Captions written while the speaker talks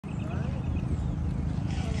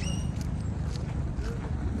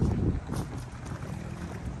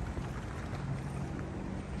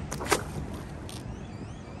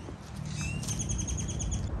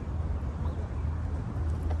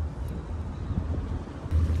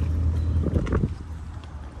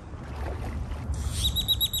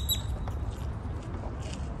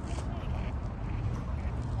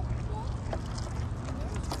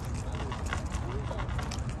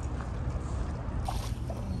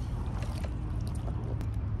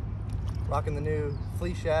Rocking the new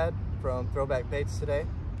flea shad from Throwback Baits today.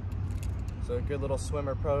 So a good little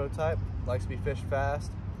swimmer prototype, likes to be fished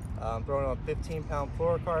fast. Throwing on 15-pound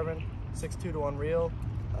fluorocarbon, 6.2-to-1 reel,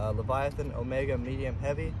 Leviathan Omega medium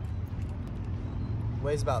heavy.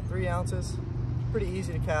 Weighs about 3 ounces. Pretty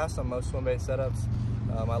easy to cast on most swim bait setups.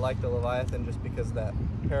 I like the Leviathan just because of that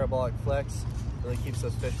parabolic flex. Really keeps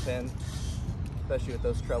those fish pinned, especially with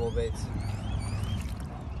those treble baits.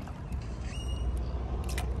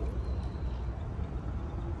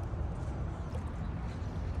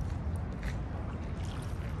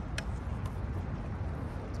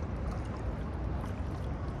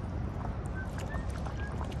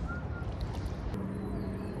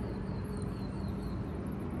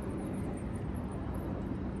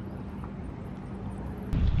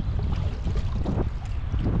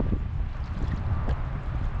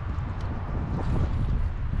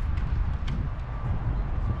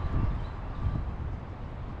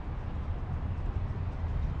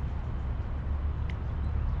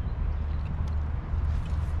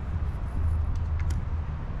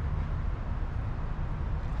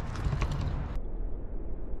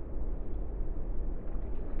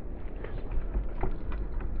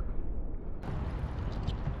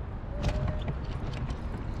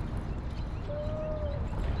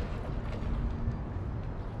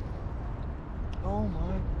 Oh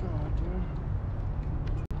my God, dude.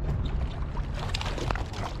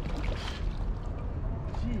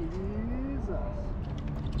 Jesus.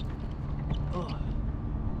 Oh,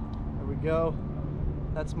 there we go.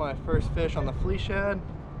 That's my first fish on the flea shad.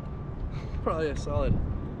 Probably a solid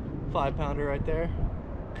 5-pounder right there.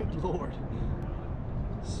 Good Lord.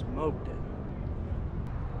 Smoked it.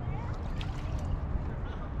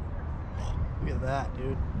 Look at that,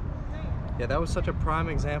 dude. Yeah, that was such a prime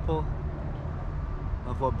example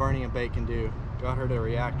of what burning a bait can do. Got her to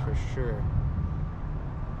react for sure.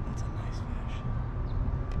 That's a nice fish.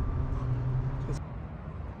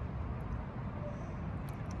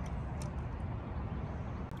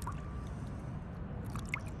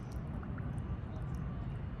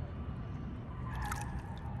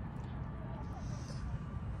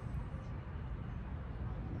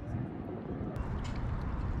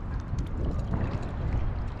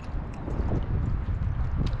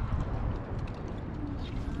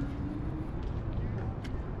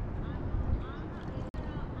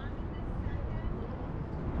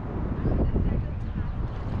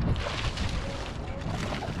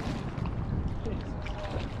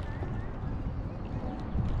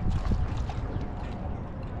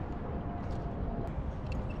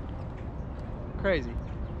 Crazy.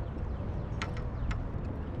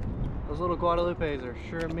 Those little Guadalupes are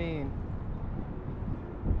sure mean.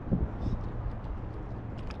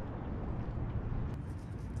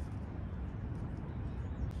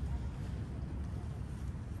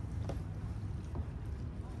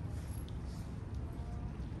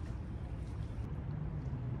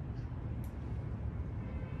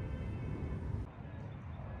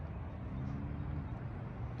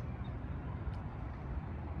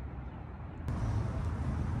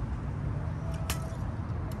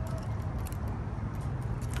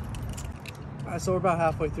 Alright, so we're about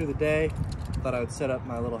halfway through the day. Thought I would set up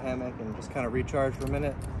my little hammock and just kind of recharge for a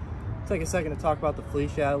minute. Take a second to talk about the flea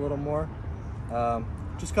shad a little more.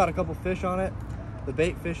 Just caught a couple fish on it. The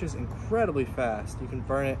bait fishes incredibly fast. You can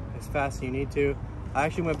burn it as fast as you need to. I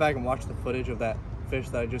actually went back and watched the footage of that fish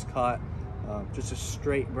that I just caught. Just a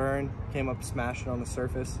straight burn, came up smashing on the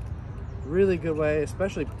surface. Really good way,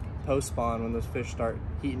 especially post spawn when those fish start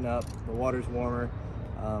heating up, the water's warmer.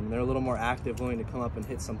 They're a little more active, willing to come up and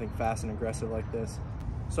hit something fast and aggressive like this.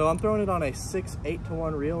 So I'm throwing it on a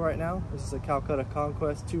 6.8-to-1 reel right now. This is a Calcutta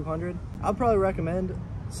Conquest 200. I'd probably recommend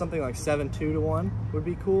something like 7.2-to-1 would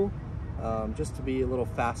be cool, just to be a little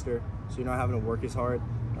faster so you're not having to work as hard.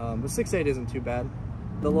 But 6.8 isn't too bad.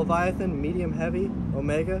 The Leviathan medium heavy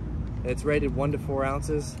Omega, it's rated 1 to 4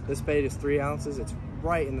 ounces. This bait is 3 ounces. It's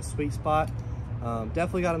right in the sweet spot.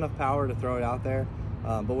 Definitely got enough power to throw it out there.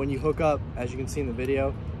 But when you hook up, as you can see in the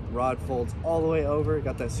video, the rod folds all the way over,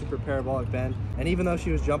 got that super parabolic bend. And even though she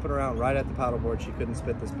was jumping around right at the paddleboard, she couldn't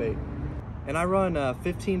spit this bait. And I run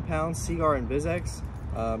 15-pound Seagar and Vizex.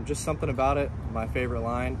 Just something about it, my favorite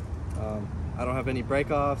line. I don't have any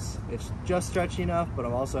break-offs. It's just stretchy enough, but I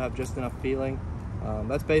also have just enough feeling.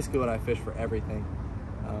 That's basically what I fish for everything.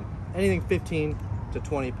 Anything 15 to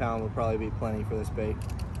 20 pound would probably be plenty for this bait.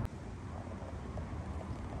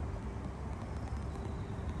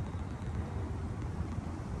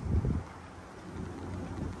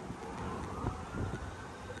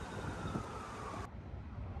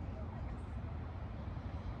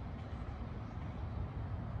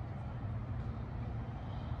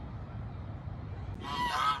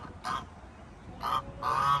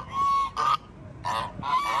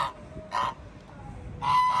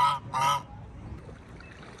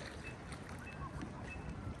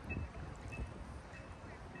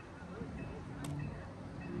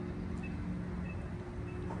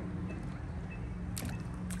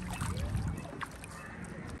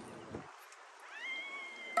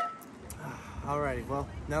 Alrighty, well,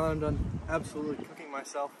 now that I'm done absolutely cooking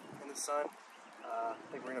myself in the sun, I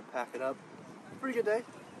think we're gonna pack it up. Pretty good day.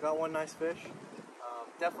 Got one nice fish.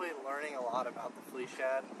 Definitely learning a lot about the flea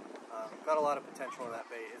shad. Got a lot of potential in that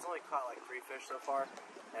bait. It's only caught like 3 fish so far,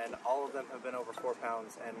 and all of them have been over 4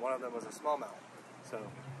 pounds, and one of them was a smallmouth. So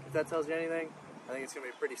if that tells you anything, I think it's gonna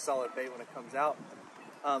be a pretty solid bait when it comes out.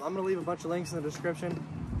 I'm gonna leave a bunch of links in the description.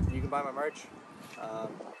 You can buy my merch,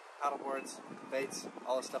 paddleboards, baits,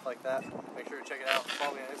 all the stuff like that. Make sure to check it out.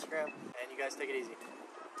 Follow me on Instagram, and you guys take it easy.